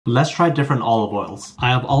Let's try different olive oils. I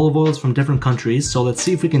have olive oils from different countries, so let's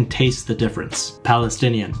see if we can taste the difference.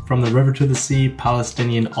 Palestinian. From the river to the sea,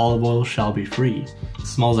 Palestinian olive oil shall be free. It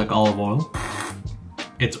smells like olive oil.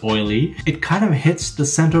 It's oily. It kind of hits the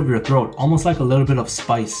center of your throat, almost like a little bit of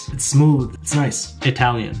spice. It's smooth. It's nice.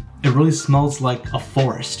 Italian. It really smells like a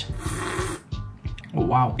forest. Oh,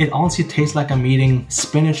 wow. It honestly tastes like I'm eating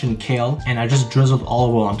spinach and kale, and I just drizzled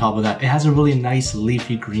olive oil on top of that. It has a really nice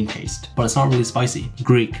leafy green taste, but it's not really spicy.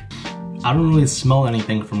 Greek. I don't really smell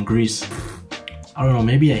anything from Greece. I don't know,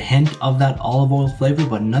 maybe a hint of that olive oil flavor,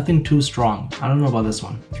 but nothing too strong. I don't know about this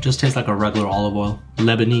one. It just tastes like a regular olive oil.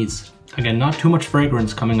 Lebanese. Again, not too much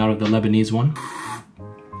fragrance coming out of the Lebanese one.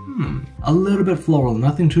 A little bit floral,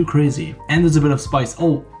 nothing too crazy. And there's a bit of spice.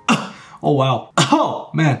 Oh, oh wow. Oh,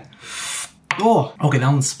 man. Oh, okay,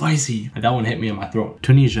 that one's spicy. That one hit me in my throat.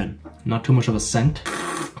 Tunisian, not too much of a scent.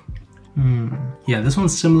 Yeah, this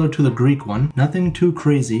one's similar to the Greek one. Nothing too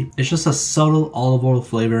crazy. It's just a subtle olive oil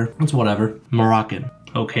flavor. It's whatever. Moroccan.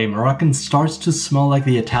 Okay, Moroccan starts to smell like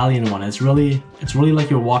the Italian one. It's really like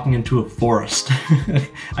you're walking into a forest.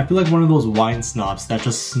 I feel like one of those wine snobs that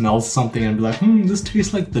just smells something and be like, this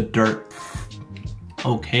tastes like the dirt.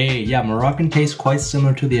 Okay, yeah, Moroccan tastes quite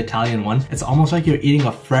similar to the Italian one. It's almost like you're eating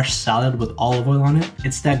a fresh salad with olive oil on it.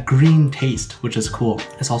 It's that green taste, which is cool.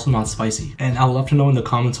 It's also not spicy. And I would love to know in the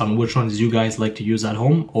comments on which ones you guys like to use at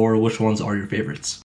home or which ones are your favorites.